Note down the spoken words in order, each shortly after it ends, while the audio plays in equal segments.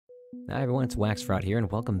Hi everyone, it's WaxFraud here, and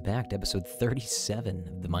welcome back to episode 37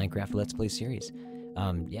 of the Minecraft Let's Play series.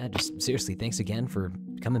 Yeah, just seriously, thanks again for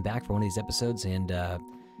coming back for one of these episodes, and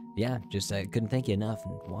yeah, just I couldn't thank you enough.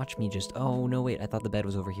 And watch me just, oh no wait, I thought the bed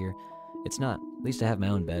was over here. It's not. At least I have my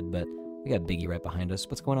own bed, but we got Biggie right behind us.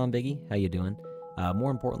 What's going on, Biggie? How you doing? More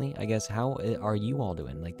importantly, I guess, how are you all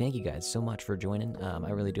doing? Like, thank you guys so much for joining.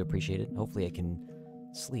 I really do appreciate it. Hopefully I can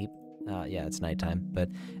sleep. Yeah, it's nighttime, but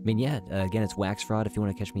I mean, yeah, again, it's WaxFraud. If you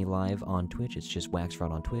want to catch me live on Twitch, it's just WaxFraud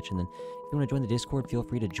on Twitch. And then if you want to join the Discord, feel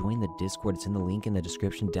free to join the Discord. It's in the link in the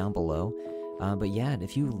description down below. But yeah,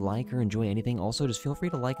 if you like or enjoy anything, also just feel free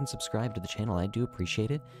to like and subscribe to the channel. I do appreciate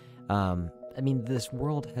it. I mean, this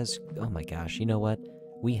world has, oh my gosh, you know what?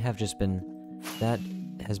 We have just been, that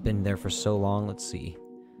has been there for so long. Let's see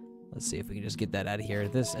if we can just get that out of here.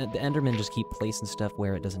 The Endermen just keep placing stuff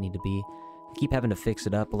where it doesn't need to be. Keep having to fix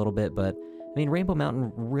it up a little bit, but I mean, Rainbow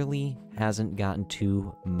Mountain really hasn't gotten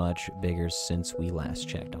too much bigger since we last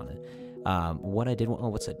checked on it. What I did, oh,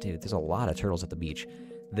 what's that, dude? There's a lot of turtles at the beach.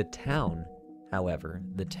 The town, however,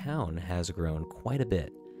 the town has grown quite a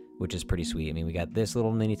bit, which is pretty sweet. I mean, we got this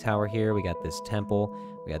little mini tower here, we got this temple,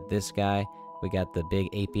 we got this guy, we got the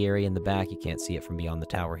big apiary in the back. You can't see it from beyond the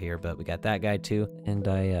tower here, but we got that guy too. And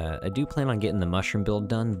I do plan on getting the mushroom build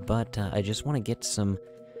done, but I just want to get some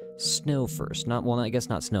snow first. I guess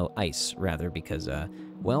not snow, ice, rather, because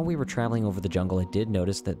while we were traveling over the jungle, I did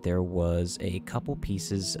notice that there was a couple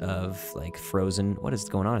pieces of, like, frozen... What is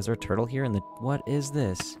going on? Is there a turtle here in the... What is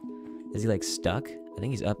this? Is he, like, stuck? I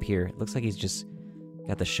think he's up here. It looks like he's just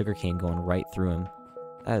got the sugarcane going right through him.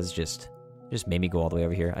 That is just made me go all the way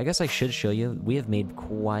over here. I guess I should show you. We have made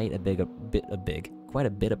quite a bit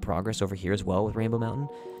of progress over here as well with Rainbow Mountain.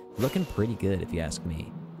 Looking pretty good, if you ask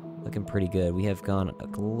me. Looking pretty good. We have gone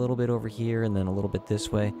a little bit over here and then a little bit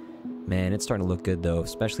this way. Man, it's starting to look good though,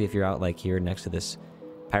 especially if you're out like here next to this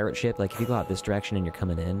pirate ship. Like if you go out this direction and you're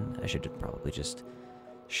coming in, I should probably just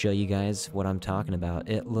show you guys what I'm talking about.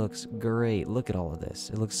 It looks great. Look at all of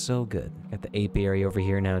this. It looks so good. Got the apiary over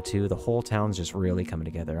here now too. The whole town's just really coming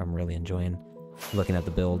together. I'm really enjoying looking at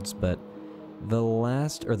the builds, but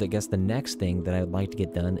I guess the next thing that I'd like to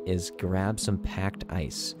get done is grab some packed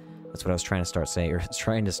ice. That's what I was trying to start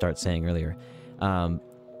saying earlier.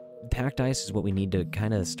 Packed ice is what we need to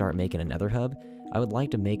kind of start making a nether hub. I would like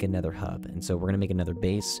to make a nether hub, and so we're going to make another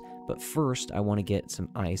base. But first, I want to get some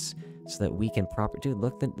ice so that we can Dude,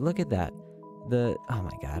 look at that. Oh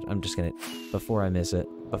my god, I'm just going to... Before I miss it,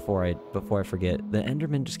 before I forget, the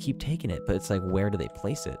Endermen just keep taking it, but it's like, where do they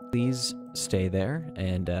place it? Please stay there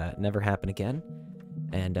and never happen again.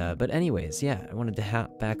 And, but anyways, yeah, I wanted to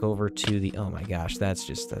hop back over to the... Oh my gosh, that's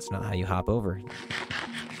not how you hop over.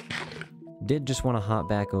 Did just want to hop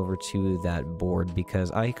back over to that board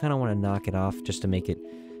because I kind of want to knock it off just to make it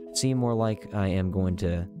seem more like I am going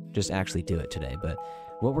to just actually do it today. But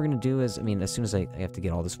what we're going to do is, I mean, as soon as I have to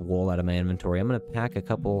get all this wool out of my inventory, I'm going to pack a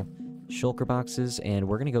couple shulker boxes and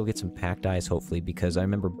we're going to go get some packed ice, hopefully, because I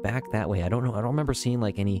remember back that way, I don't remember seeing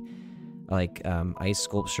like any... like ice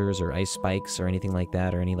sculptures or ice spikes or anything like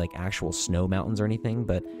that, or any like actual snow mountains or anything,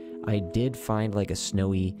 but I did find like a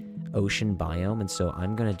snowy ocean biome, and so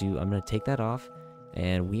I'm gonna take that off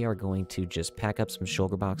and we are going to just pack up some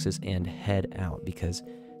shulker boxes and head out because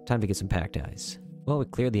time to get some packed ice. Well, we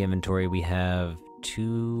cleared the inventory. We have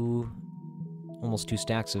almost two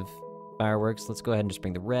stacks of fireworks. Let's go ahead and just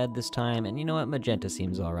bring the red this time, and you know what, magenta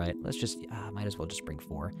seems all right. Let's just might as well just bring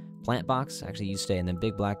 4. Plant box, actually you stay, and then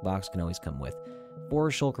big black box can always come with. 4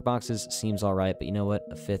 shulker boxes seems all right, but you know what,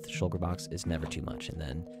 a 5th shulker box is never too much. And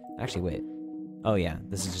then actually wait, oh yeah,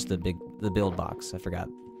 this is just the build box. I forgot.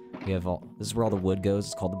 We have this is where all the wood goes.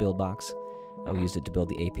 It's called the build box. I used it to build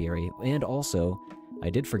the apiary, and also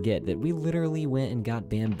I did forget that we literally went and got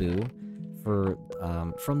bamboo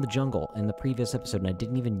from the jungle in the previous episode, and I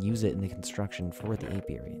didn't even use it in the construction for the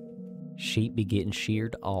apiary. Sheep be getting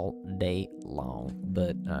sheared all day long,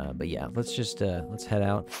 but yeah, let's head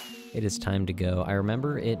out. It is time to go. I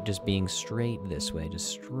remember it just being straight this way, just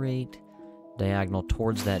straight diagonal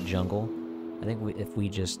towards that jungle. I think if we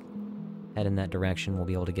just head in that direction, we'll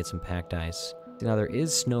be able to get some packed ice. Now there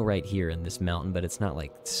is snow right here in this mountain, but it's not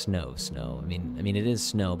like snow. I mean it is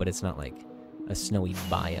snow, but it's not like a snowy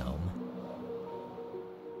biome.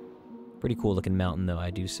 Pretty cool looking mountain though,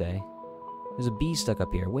 I do say. There's a bee stuck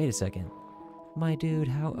up here. Wait a second. My dude,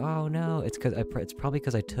 how... Oh no, it's probably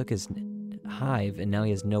because I took his hive and now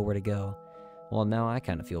he has nowhere to go. Well, now I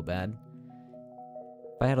kind of feel bad.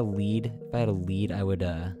 If I had a lead, I would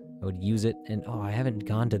use it. And oh, I haven't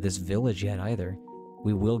gone to this village yet either.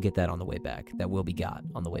 We will get that on the way back. That will be got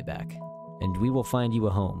on the way back. And we will find you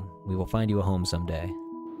a home. We will find you a home someday.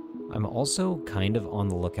 I'm also kind of on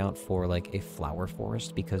the lookout for like a flower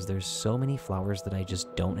forest because there's so many flowers that I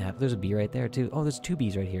just don't have. There's a bee right there too. Oh, there's 2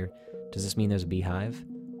 bees right here. Does this mean there's a beehive?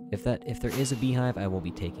 If there is a beehive, I will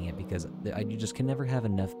be taking it because you just can never have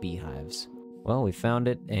enough beehives. Well, we found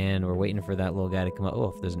it and we're waiting for that little guy to come up.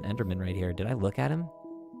 Oh, there's an Enderman right here. Did I look at him?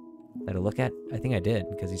 Did I look at? I think I did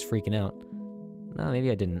because he's freaking out. No,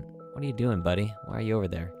 maybe I didn't. What are you doing, buddy? Why are you over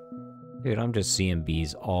there? Dude, I'm just seeing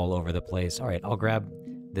bees all over the place. All right, I'll grab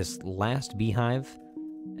this last beehive,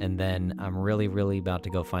 and then I'm really, really about to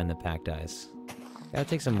go find the packed ice. Gotta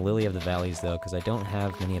take some Lily of the Valleys, though, because I don't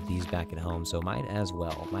have many of these back at home, so might as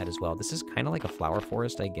well. This is kind of like a flower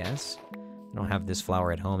forest, I guess. I don't have this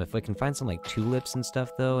flower at home. If I can find some, like, tulips and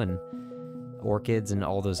stuff, though, and orchids and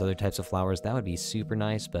all those other types of flowers, that would be super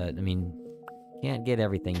nice, but, I mean, can't get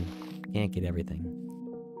everything. Can't get everything.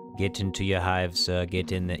 Get into your hive, sir.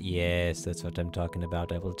 Get in there. Yes, that's what I'm talking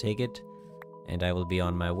about. I will take it. And I will be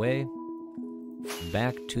on my way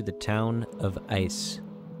back to the town of ice.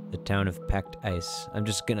 The town of packed ice.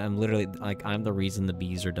 I'm literally, like, I'm the reason the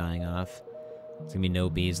bees are dying off. There's gonna be no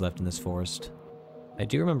bees left in this forest. I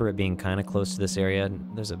do remember it being kind of close to this area.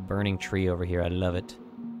 There's a burning tree over here. I love it.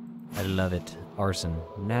 I love it. Arson.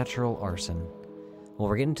 Natural arson. Well,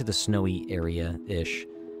 we're getting to the snowy area-ish.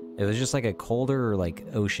 It was just like a colder, like,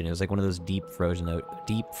 ocean. It was like one of those deep frozen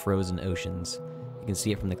oceans. You can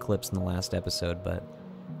see it from the clips in the last episode, but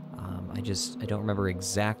I don't remember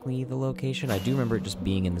exactly the location. I do remember it just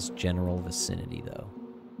being in this general vicinity, though.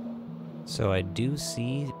 So I do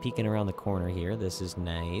see peeking around the corner here. This is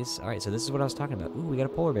nice. All right, so this is what I was talking about. Ooh, we got a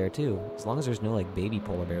polar bear too. As long as there's no like baby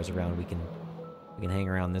polar bears around, we can hang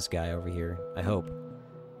around this guy over here. I hope.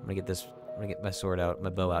 I'm gonna get my sword out, my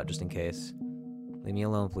bow out, just in case. Leave me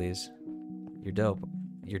alone, please. You're dope.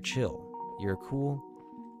 You're chill. You're cool.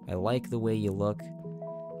 I like the way you look.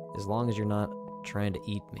 As long as you're not trying to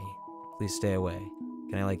eat me, please stay away.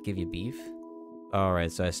 Can I, like, give you beef?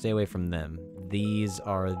 Alright, so I stay away from them. These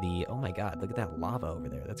are the... Oh my god, look at that lava over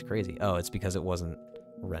there. That's crazy. Oh, it's because it wasn't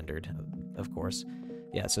rendered, of course.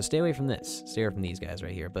 Yeah, so stay away from this. Stay away from these guys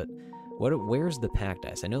right here. But where's the packed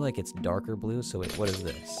ice? I know, like, it's darker blue, so wait, what is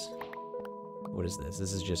this? What is this?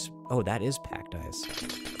 This is just... Oh, that is packed ice.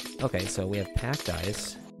 Okay, so we have packed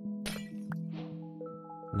ice.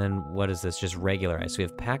 And then what is this? Just regular ice. So we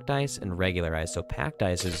have packed ice and regular ice. So packed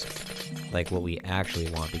ice is like what we actually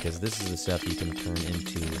want, because this is the stuff you can turn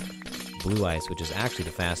into blue ice, which is actually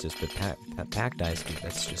the fastest, but packed ice, dude,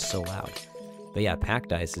 that's just so loud. But yeah,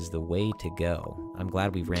 packed ice is the way to go. I'm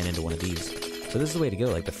glad we ran into one of these. So this is the way to go,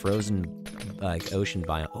 like the frozen like ocean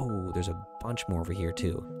biome. Oh, there's a bunch more over here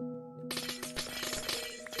too.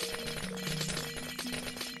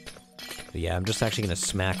 But yeah, I'm just actually going to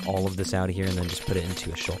smack all of this out of here and then just put it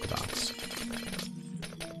into a shulker box.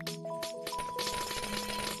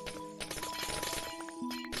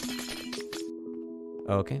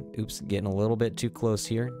 Okay, oops, getting a little bit too close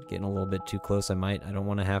here. Getting a little bit too close. I don't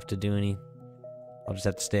want to have to do any... I'll just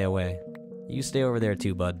have to stay away. You stay over there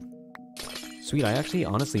too, bud. Sweet, I actually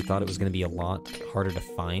honestly thought it was going to be a lot harder to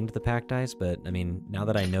find the packed ice, but I mean, now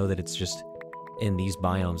that I know that it's just in these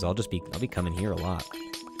biomes, I'll be coming here a lot.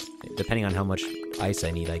 Depending on how much ice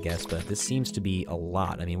I need, I guess, but this seems to be a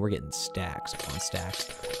lot. I mean, we're getting stacks upon stacks.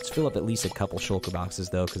 Let's fill up at least a couple shulker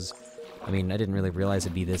boxes, though, because, I mean, I didn't really realize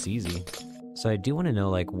it'd be this easy. So I do want to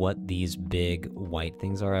know, like, what these big white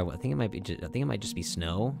things are. I think it might just be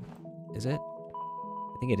snow. Is it?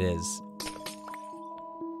 I think it is.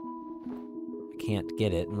 I can't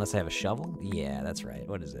get it unless I have a shovel? Yeah, that's right.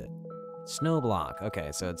 What is it? Snow block.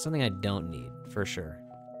 Okay, so it's something I don't need, for sure.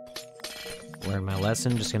 Learn my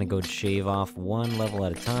lesson, just gonna go shave off one level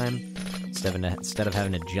at a time, instead of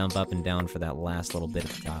having to jump up and down for that last little bit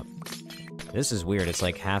at the top. This is weird, it's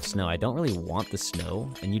like half snow. I don't really want the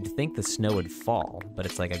snow, and you'd think the snow would fall, but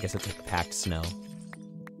it's like, I guess it's like packed snow.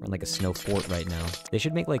 We're in like a snow fort right now. They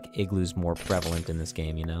should make like igloos more prevalent in this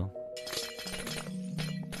game, you know?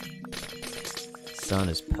 Sun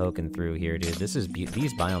is poking through here, dude.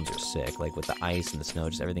 These biomes are sick, like with the ice and the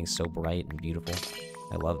snow, just everything's so bright and beautiful.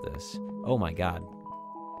 I love this. Oh my god.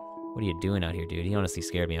 What are you doing out here, dude? He honestly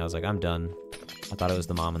scared me. I was like, I'm done. I thought it was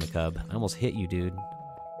the mom and the cub. I almost hit you, dude.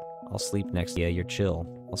 I'll sleep next to you. You're chill.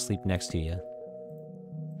 I'll sleep next to you.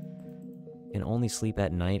 And only sleep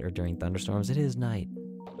at night or during thunderstorms? It is night.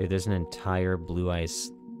 Dude, there's an entire blue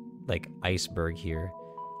ice, like, iceberg here.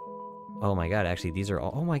 Oh my god, actually, these are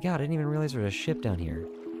all... Oh my god, I didn't even realize there was a ship down here.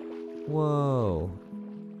 Whoa.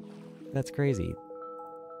 That's crazy.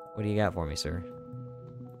 What do you got for me, sir?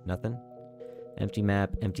 Nothing? Empty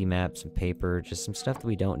map, some paper, just some stuff that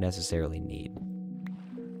we don't necessarily need.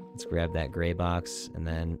 Let's grab that gray box, and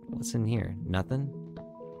then, what's in here? Nothing?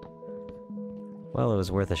 Well, it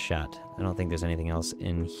was worth a shot. I don't think there's anything else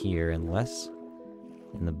in here unless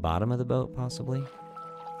in the bottom of the boat, possibly.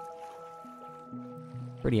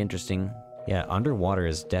 Pretty interesting. Yeah, underwater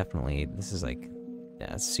is definitely... This is like...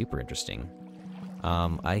 Yeah, it's super interesting.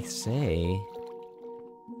 I say...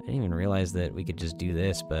 I didn't even realize that we could just do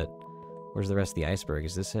this, but... Where's the rest of the iceberg?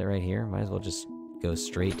 Is this it right here? Might as well just go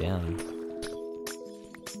straight down.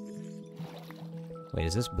 Wait,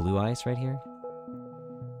 is this blue ice right here?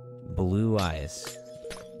 Blue ice.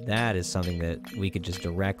 That is something that we could just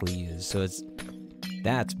directly use. So it's...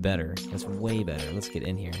 That's better. That's way better. Let's get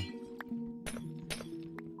in here.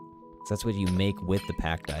 So that's what you make with the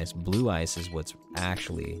packed ice. Blue ice is what's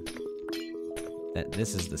actually...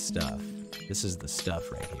 This is the stuff. This is the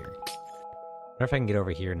stuff right here. I wonder if I can get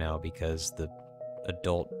over here now because the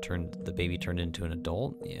baby turned into an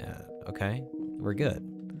adult. Yeah, okay. We're good.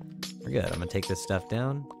 We're good. I'm gonna take this stuff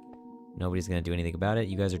down. Nobody's gonna do anything about it.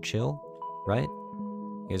 You guys are chill, right?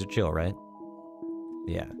 You guys are chill, right?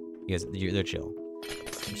 Yeah. They're chill.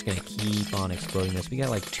 I'm just gonna keep on exploding this. We got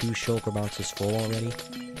like 2 shulker boxes full already.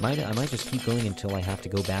 I might just keep going until I have to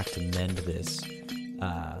go back to mend this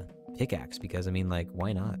pickaxe because, I mean, like,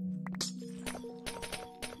 why not?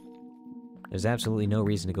 There's absolutely no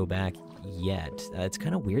reason to go back yet. It's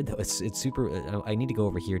kind of weird, though. It's super... I need to go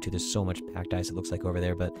over here, too. There's so much packed ice, it looks like, over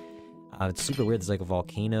there, but... it's super weird. There's, like, a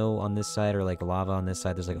volcano on this side, or, like, lava on this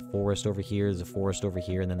side. There's, like, a forest over here. There's a forest over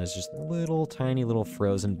here, and then there's just tiny little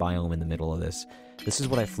frozen biome in the middle of this. This is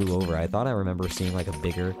what I flew over. I thought I remember seeing, like, a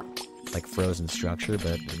bigger, like, frozen structure,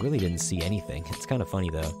 but I really didn't see anything. It's kind of funny,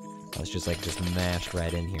 though. I was just mashed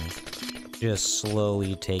right in here. Just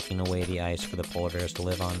slowly taking away the ice for the polar bears to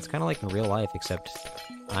live on. It's kind of like in real life, except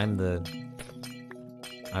I'm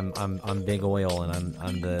big oil and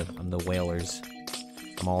I'm the whalers.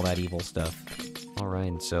 I'm all that evil stuff. All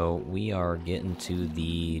right, so we are getting to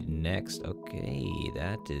the next. Okay,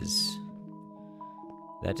 that is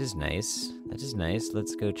nice. That is nice.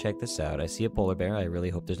 Let's go check this out. I see a polar bear. I really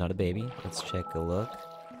hope there's not a baby. Let's check a look.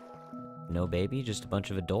 No baby, just a bunch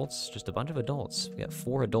of adults. Just a bunch of adults. We got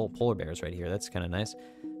 4 adult polar bears right here. That's kind of nice.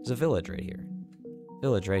 There's a village right here.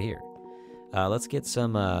 Village right here. Let's get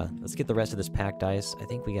the rest of this packed ice. I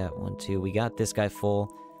think we got 1, 2. We got this guy full.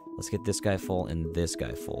 Let's get this guy full and this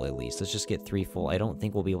guy full at least. Let's just get 3 full. I don't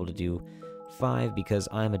think we'll be able to do 5 because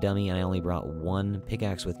I'm a dummy and I only brought 1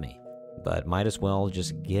 pickaxe with me. But might as well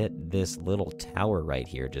just get this little tower right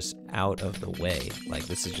here just out of the way. Like,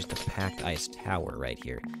 this is just a packed ice tower right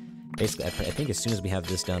here. Basically, I think as soon as we have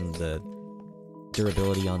this done, the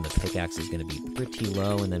durability on the pickaxe is going to be pretty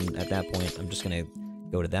low, and then at that point, I'm just going to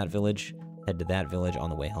go to that village, head to that village on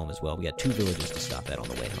the way home as well. We got 2 villages to stop at on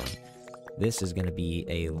the way home. This is going to be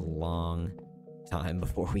a long time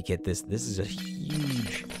before we get this. This is a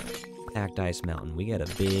huge packed ice mountain. We got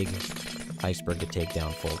a big iceberg to take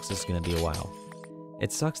down, folks. This is going to be a while.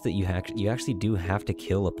 It sucks that you actually do have to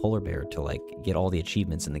kill a polar bear to, like, get all the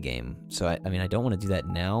achievements in the game. So, I mean, I don't want to do that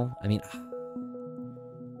now. I mean,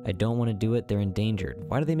 I don't want to do it. They're endangered.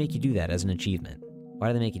 Why do they make you do that as an achievement? Why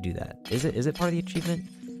do they make you do that? Is it part of the achievement?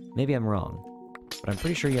 Maybe I'm wrong. But I'm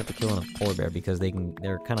pretty sure you have to kill a polar bear because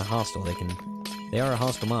they're kind of hostile. They are a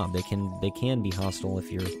hostile mob. They can be hostile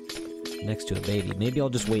if you're next to a baby. Maybe I'll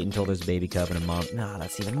just wait until there's a baby cub and a mom. Nah,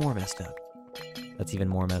 that's even more messed up. That's even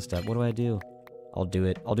more messed up. What do I do? I'll do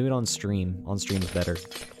it on stream. On stream is better.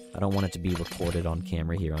 I don't want it to be recorded on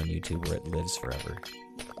camera here on YouTube where it lives forever.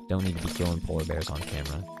 Don't need to be killing polar bears on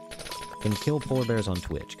camera. You can kill polar bears on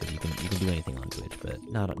Twitch, because you can do anything on Twitch, but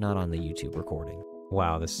not on the YouTube recording.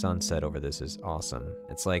 Wow, the sunset over this is awesome.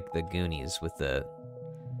 It's like the Goonies with the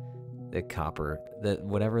copper,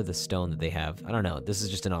 whatever the stone that they have. I don't know, this is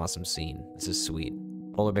just an awesome scene. This is sweet.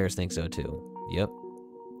 Polar bears think so too. Yep.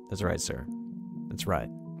 That's right, sir. That's right.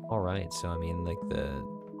 Alright, so I mean, like, the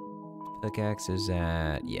pickaxe is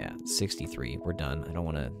at, yeah, 63. We're done. I don't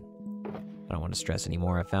want to stress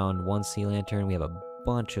anymore. I found 1 sea lantern. We have a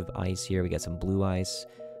bunch of ice here. We got some blue ice.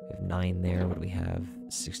 We have 9 there. What do we have?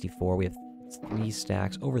 64. We have 3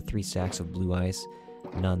 stacks, over 3 stacks of blue ice.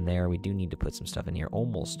 None there. We do need to put some stuff in here.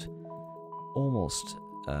 Almost.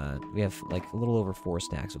 We have, like, a little over 4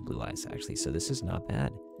 stacks of blue ice, actually. So this is not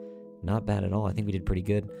bad. Not bad at all. I think we did pretty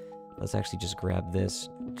good. Let's actually just grab this.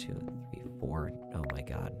 2, 3, 4. Oh my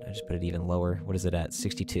god. I just put it even lower. What is it at?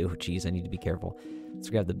 62. Jeez, I need to be careful. Let's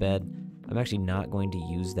grab the bed. I'm actually not going to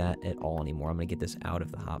use that at all anymore. I'm going to get this out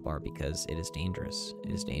of the hotbar because it is dangerous.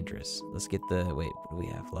 It is dangerous. Let's get the... Wait, what do we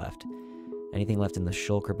have left? Anything left in the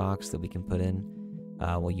shulker box that we can put in?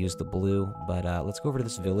 We'll use the blue. But let's go over to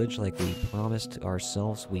this village like we promised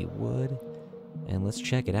ourselves we would. And let's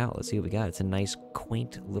check it out. Let's see what we got. It's a nice,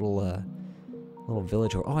 quaint little Little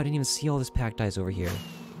village. Oh, I didn't even see all this packed ice over here.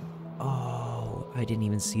 Oh, I didn't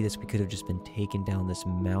even see this. We could have just been taken down this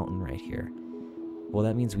mountain right here. Well,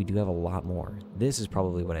 that means we do have a lot more. This is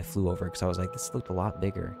probably what I flew over because I was like, this looked a lot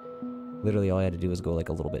bigger. Literally, all I had to do was go like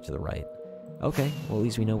a little bit to the right. Okay, well, at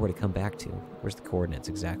least we know where to come back to. Where's the coordinates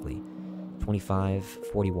exactly? 25,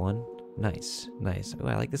 41. Nice, nice. Oh,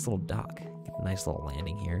 I like this little dock. Get a nice little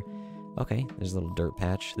landing here. Okay, there's a little dirt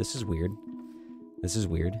patch. This is weird. This is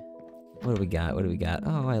weird. What do we got? What do we got?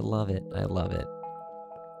 Oh, I love it. I love it.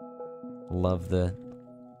 Love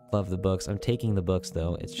the books. I'm taking the books,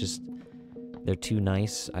 though. It's just, they're too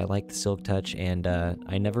nice. I like the silk touch, and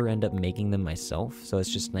I never end up making them myself, so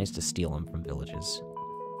it's just nice to steal them from villages.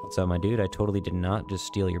 What's up, my dude? I totally did not just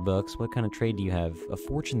steal your books. What kind of trade do you have? A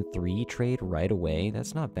Fortune 3 trade right away?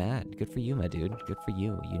 That's not bad. Good for you, my dude. Good for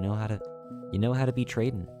you. You know how to be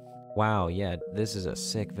trading. Wow, yeah, this is a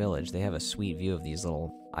sick village. They have a sweet view of these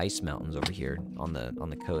little ice mountains over here on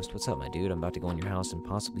the coast. What's up, my dude? I'm about to go in your house and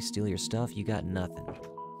possibly steal your stuff. You got nothing.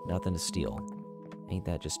 Nothing to steal. Ain't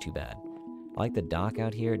that just too bad? I like the dock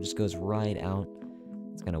out here. It just goes right out.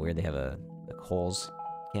 It's kind of weird. They have a holes.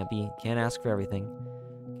 Can't ask for everything.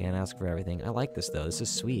 Can't ask for everything. I like this, though. This is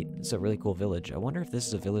sweet. It's a really cool village. I wonder if this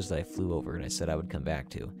is a village that I flew over and I said I would come back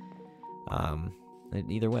to.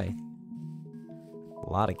 Either way. A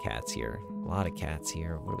lot of cats here. A lot of cats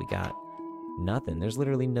here. What do we got? Nothing. There's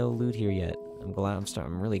literally no loot here yet.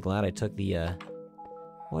 I'm really glad I took the,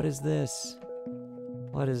 What is this?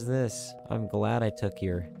 What is this? I'm glad I took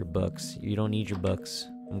your books. You don't need your books.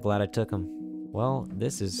 I'm glad I took them. Well,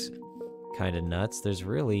 this is kind of nuts. There's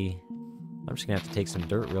really... I'm just gonna have to take some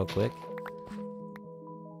dirt real quick.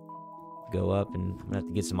 Go up, and I'm gonna have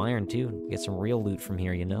to get some iron too. Get some real loot from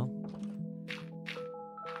here, you know?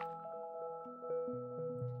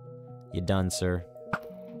 You done, sir.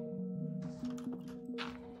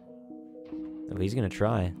 Oh, he's gonna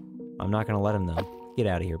try. I'm not gonna let him, though. Get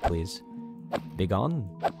out of here, please. Begone.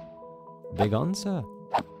 Begone, sir.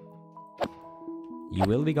 You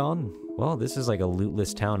will be gone. Well, this is like a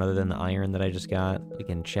lootless town other than the iron that I just got. We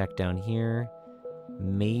can check down here.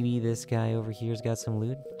 Maybe this guy over here's got some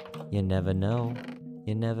loot. You never know.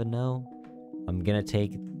 You never know. I'm gonna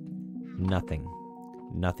take nothing.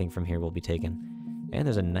 Nothing from here will be taken. And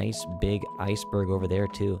there's a nice big iceberg over there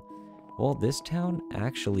too. Well, this town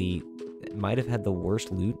actually might have had the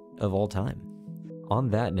worst loot of all time. On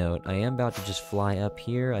that note, I am about to just fly up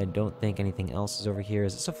here. I don't think anything else is over here.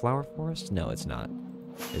 Is this a flower forest? No, it's not.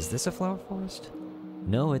 Is this a flower forest?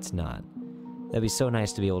 No, it's not. That'd be so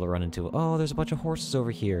nice to be able to run into... Oh, there's a bunch of horses over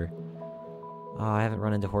here. Oh, I haven't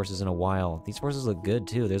run into horses in a while. These horses look good,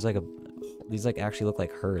 too. There's like a... These like actually look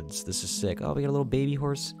like herds. This is sick. Oh, we got a little baby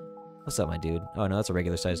horse. What's up, my dude? Oh, no, that's a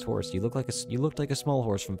regular-sized horse. You looked like a small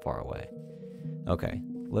horse from far away. Okay,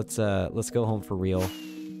 let's go home for real.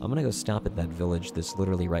 I'm gonna go stop at that village that's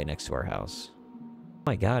literally right next to our house. Oh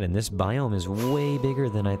my god, and this biome is way bigger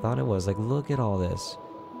than I thought it was. Like, look at all this.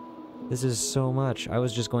 This is so much. I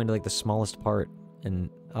was just going to like the smallest part, and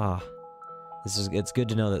it's good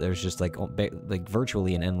to know that there's just like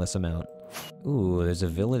virtually an endless amount. Ooh, there's a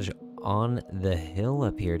village on the hill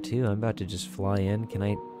up here too. I'm about to just fly in. Can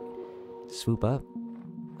I swoop up?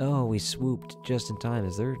 Oh, we swooped just in time.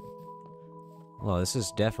 Is there... Well, this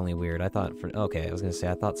is definitely weird. Okay, I was gonna say,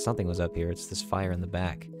 I thought something was up here. It's this fire in the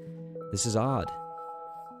back. This is odd.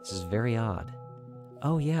 This is very odd.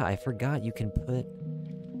 Oh yeah, I forgot you can put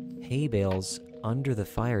hay bales under the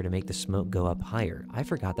fire to make the smoke go up higher. I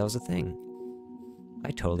forgot that was a thing. I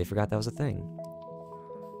totally forgot that was a thing.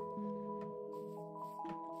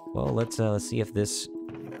 Well, let's see if this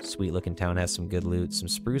sweet-looking town has some good loot. Some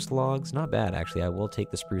spruce logs. Not bad, actually. I will take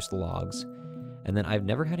the spruce logs. And then I've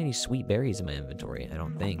never had any sweet berries in my inventory, I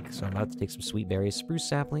don't think. So I'm about to take some sweet berries. Spruce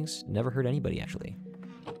saplings. Never hurt anybody, actually.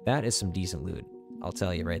 That is some decent loot. I'll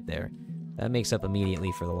tell you right there. That makes up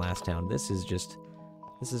immediately for the last town. This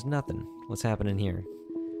is nothing. What's happening here?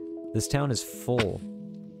 This town is full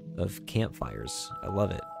of campfires. I love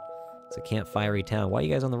it. It's a campfire-y town. Why are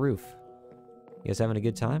you guys on the roof? You guys having a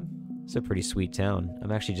good time? It's a pretty sweet town.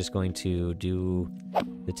 I'm actually just going to do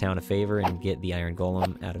the town a favor and get the Iron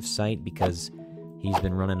Golem out of sight because he's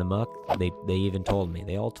been running amok. They even told me.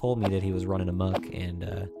 They all told me that he was running amok, and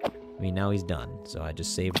I mean, now he's done. So I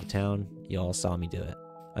just saved the town. You all saw me do it.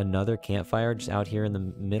 Another campfire just out here in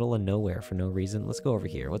the middle of nowhere for no reason. Let's go over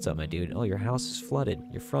here. What's up, my dude? Oh, your house is flooded.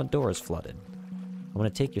 Your front door is flooded. I'm gonna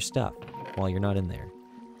take your stuff while you're not in there.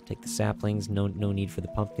 Take the saplings. No need for the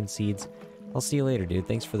pumpkin seeds. I'll see you later, dude.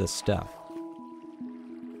 Thanks for the stuff.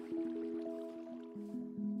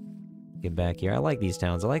 Get back here. I like these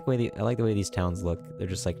towns. I like the way these towns look. They're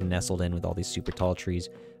just like nestled in with all these super tall trees.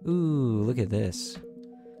 Ooh, look at this.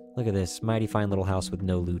 Look at this mighty fine little house with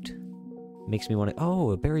no loot. Makes me want to.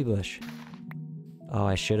 Oh, a berry bush. Oh,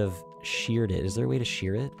 I should have sheared it. Is there a way to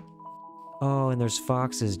shear it? Oh, and there's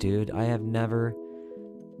foxes, dude. I have never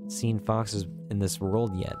seen foxes in this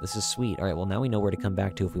world yet. This is sweet. All right, well, now we know where to come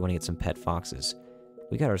back to if we want to get some pet foxes.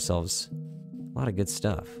 We got ourselves a lot of good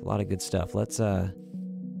stuff. A lot of good stuff. Let's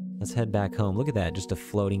head back home. Look at that, just a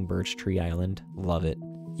floating birch tree island. Love it.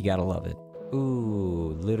 You gotta love it.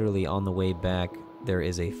 Ooh, literally on the way back, there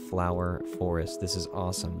is a flower forest. This is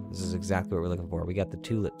awesome. This is exactly what we're looking for. We got the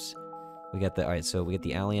tulips. We got the, all right, so we get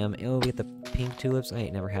the allium. Oh, we get the pink tulips. I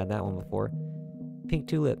ain't never had that one before. Pink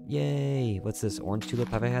tulip, yay. What's this, orange tulip?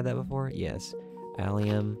 Have I had that before? Yes.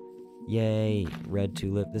 Allium, yay. Red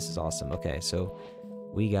tulip, this is awesome. Okay, so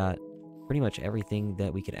we got pretty much everything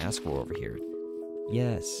that we could ask for over here.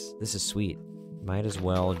 Yes, this is sweet. Might as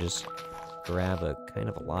well just grab a kind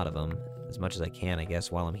of a lot of them, as much as I can, I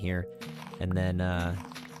guess, while I'm here. And then, I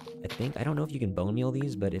don't know if you can bone meal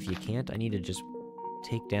these, but if you can't, I need to just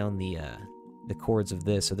take down the cords of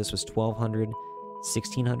this. So this was 1200,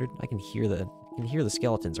 1600. I can hear the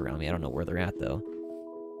skeletons around me. I don't know where they're at though.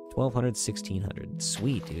 1200, 1600.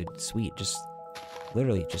 Sweet, dude. Sweet. Just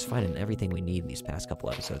literally just finding everything we need in these past couple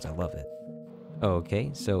episodes. I love it. Okay,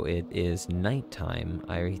 so it is nighttime.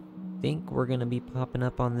 I think we're gonna be popping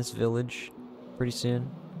up on this village pretty soon.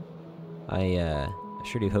 I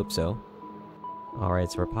sure do hope so.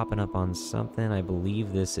 Alright, so we're popping up on something. I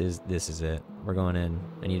believe this is it. We're going in.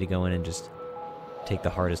 I need to go in and just take the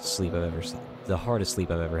hardest sleep I've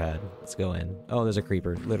ever had. Let's go in. Oh, there's a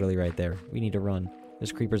creeper literally right there. We need to run.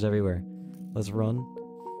 There's creepers everywhere. Let's run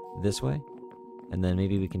this way. And then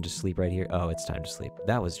maybe we can just sleep right here. Oh, it's time to sleep.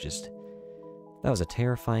 That was a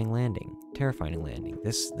terrifying landing. Terrifying landing.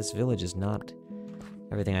 This village is not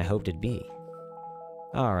everything I hoped it'd be.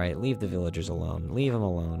 Alright, leave the villagers alone. Leave them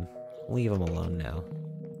alone. Leave them alone now.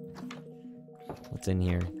 What's in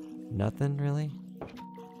here? Nothing, really?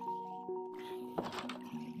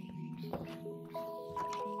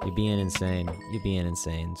 You're being insane. You're being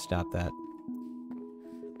insane. Stop that.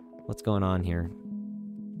 What's going on here?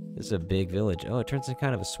 This is a big village. Oh, it turns into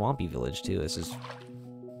kind of a swampy village, too. This is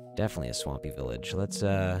definitely a swampy village. Let's,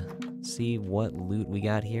 see what loot we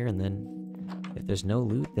got here, and then if there's no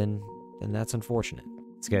loot, then that's unfortunate.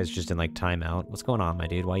 This guy's just in, like, timeout. What's going on, my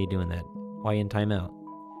dude? Why are you doing that? Why are you in timeout?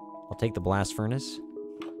 I'll take the blast furnace.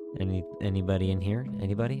 Anybody in here?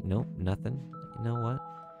 Anybody? Nope, nothing. You know what?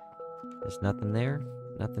 There's nothing there.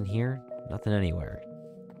 Nothing here. Nothing anywhere.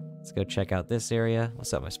 Let's go check out this area.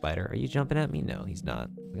 What's up, my spider? Are you jumping at me? No, he's not.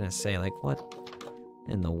 I'm gonna say, like, what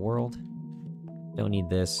in the world? Don't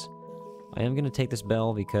need this. I am gonna take this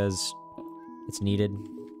bell because it's needed.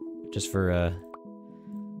 Just for,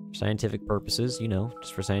 scientific purposes, you know,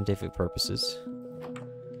 just for scientific purposes.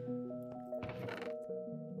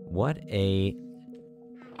 What a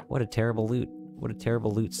terrible loot. What a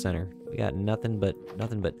terrible loot center. We got nothing but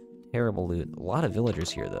terrible loot. A lot of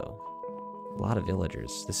villagers here, though. A lot of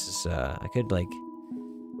villagers. This is, I could, like,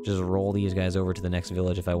 just roll these guys over to the next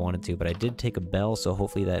village if I wanted to, but I did take a bell, so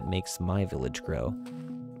hopefully that makes my village grow.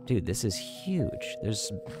 Dude, this is huge.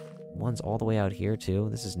 There's ones all the way out here, too.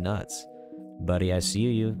 This is nuts. Buddy, I see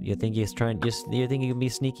you. You think you think you can be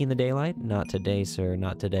sneaky in the daylight? Not today, sir.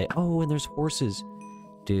 Not today. Oh, and there's horses.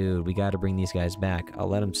 Dude, we gotta bring these guys back. I'll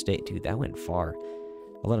let them stay. Dude, that went far.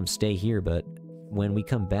 I'll let them stay here, but when we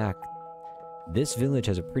come back, this village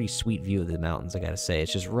has a pretty sweet view of the mountains, I gotta say.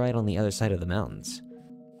 It's just right on the other side of the mountains.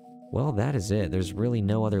 Well, that is it. There's really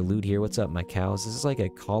no other loot here. What's up, my cows? This is like a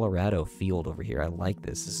Colorado field over here. I like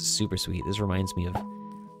this. This is super sweet. This reminds me of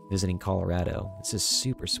visiting Colorado. This is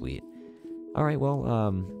super sweet. Alright, well,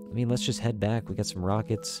 I mean, let's just head back. We got some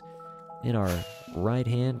rockets in our right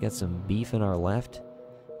hand, got some beef in our left.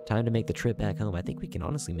 Time to make the trip back home. I think we can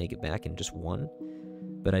honestly make it back in just one,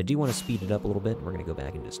 but I do want to speed it up a little bit. We're going to go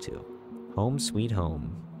back in just two. Home sweet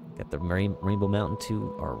home. Got the Rainbow Mountain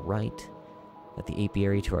to our right. Got the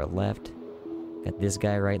apiary to our left. Got this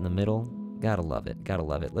guy right in the middle. Gotta love it. Gotta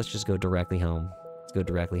love it. Let's just go directly home. Let's go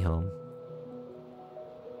directly home.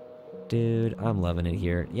 Dude, I'm loving it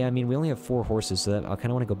here. Yeah, I mean, we only have 4 horses, so I kind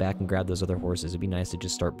of want to go back and grab those other horses. It'd be nice to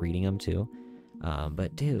just start breeding them, too.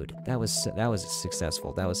 But, dude, that was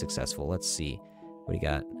successful. That was successful. Let's see. What do you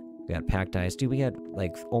got? We got packed ice. Dude, we got,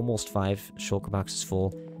 like, almost 5 shulker boxes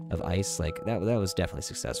full of ice. Like, that was definitely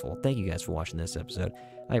successful. Thank you guys for watching this episode.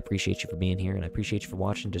 I appreciate you for being here, and I appreciate you for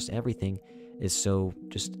watching just everything is so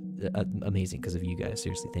just amazing because of you guys.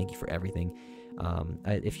 Seriously, thank you for everything.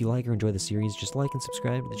 If you like or enjoy the series, just like and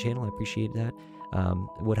subscribe to the channel. I appreciate that.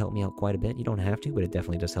 It would help me out quite a bit. You don't have to, but it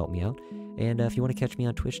definitely does help me out. And if you want to catch me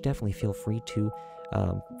on Twitch, definitely feel free to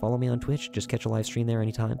follow me on Twitch. Just catch a live stream there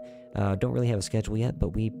anytime. Don't really have a schedule yet, but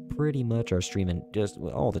we pretty much are streaming just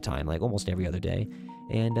all the time, like almost every other day.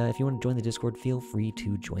 And if you want to join the Discord, feel free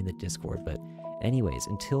to join the Discord. But anyways,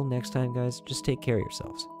 until next time, guys, just take care of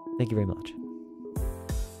yourselves. Thank you very much.